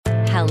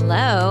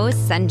Hello,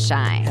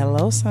 sunshine.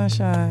 Hello,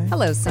 sunshine.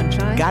 Hello,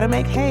 sunshine. Gotta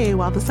make hay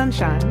while the sun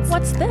shines.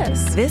 What's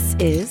this? This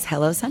is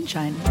Hello,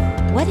 Sunshine.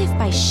 What if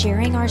by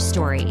sharing our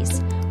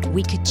stories,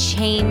 we could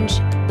change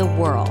the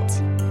world?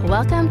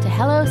 Welcome to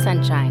Hello,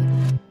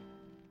 Sunshine.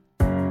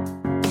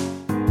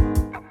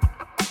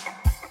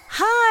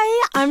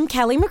 Hi, I'm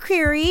Kelly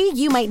McCreary.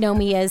 You might know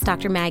me as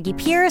Dr. Maggie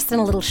Pierce in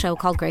a little show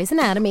called Grey's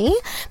Anatomy.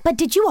 But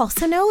did you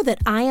also know that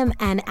I am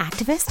an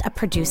activist, a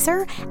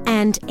producer,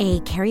 and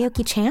a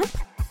karaoke champ?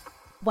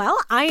 Well,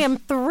 I am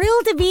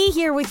thrilled to be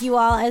here with you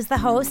all as the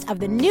host of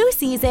the new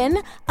season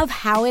of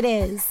How It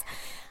Is.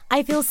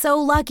 I feel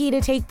so lucky to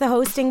take the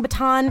hosting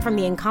baton from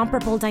the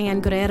incomparable Diane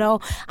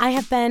Guerrero. I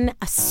have been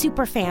a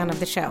super fan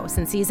of the show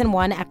since season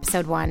 1,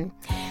 episode 1.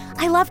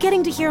 I love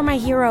getting to hear my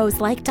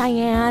heroes like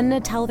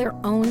Diane tell their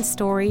own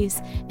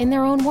stories in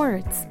their own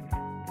words.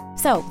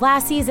 So,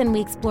 last season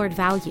we explored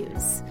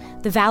values.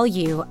 The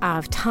value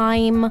of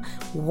time,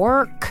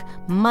 work,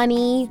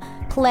 money,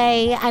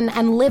 play,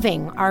 and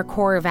living our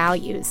core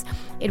values.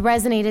 It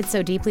resonated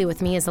so deeply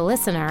with me as a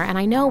listener, and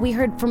I know we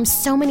heard from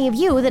so many of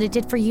you that it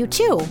did for you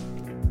too.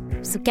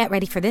 So get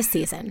ready for this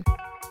season.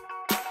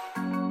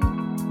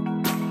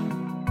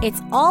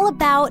 It's all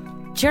about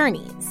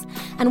journeys,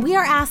 and we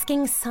are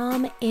asking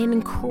some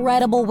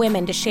incredible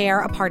women to share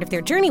a part of their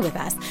journey with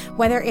us,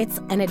 whether it's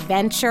an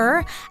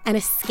adventure, an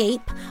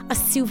escape, a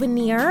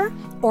souvenir,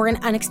 or an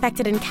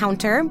unexpected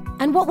encounter.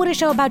 And what would a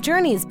show about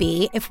journeys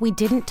be if we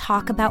didn't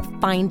talk about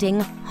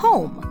finding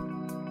home?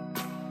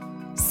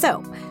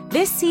 So,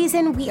 this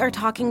season, we are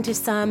talking to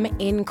some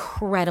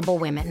incredible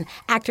women.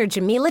 Actor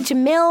Jameela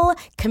Jamil,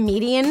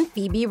 comedian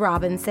Phoebe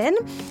Robinson,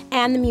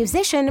 and the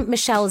musician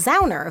Michelle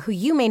Zauner, who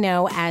you may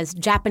know as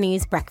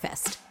Japanese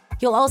Breakfast.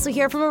 You'll also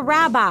hear from a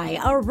rabbi,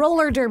 a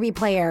roller derby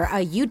player,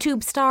 a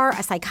YouTube star,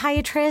 a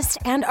psychiatrist,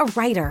 and a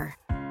writer.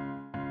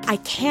 I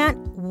can't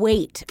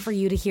wait for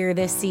you to hear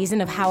this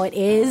season of How It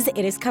Is.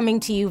 It is coming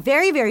to you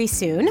very, very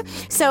soon.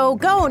 So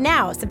go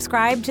now.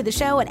 Subscribe to the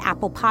show at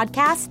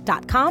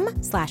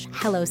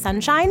applepodcast.com/Hello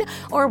Sunshine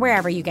or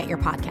wherever you get your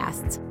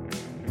podcasts.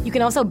 You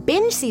can also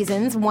binge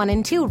seasons 1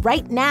 and 2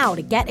 right now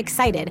to get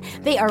excited.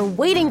 They are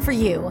waiting for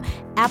you.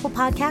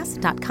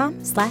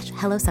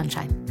 applepodcast.com/Hello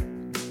Sunshine.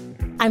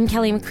 I'm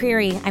Kelly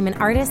McCreary. I'm an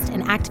artist,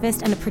 an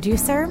activist, and a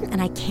producer,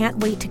 and I can't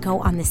wait to go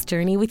on this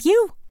journey with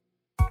you.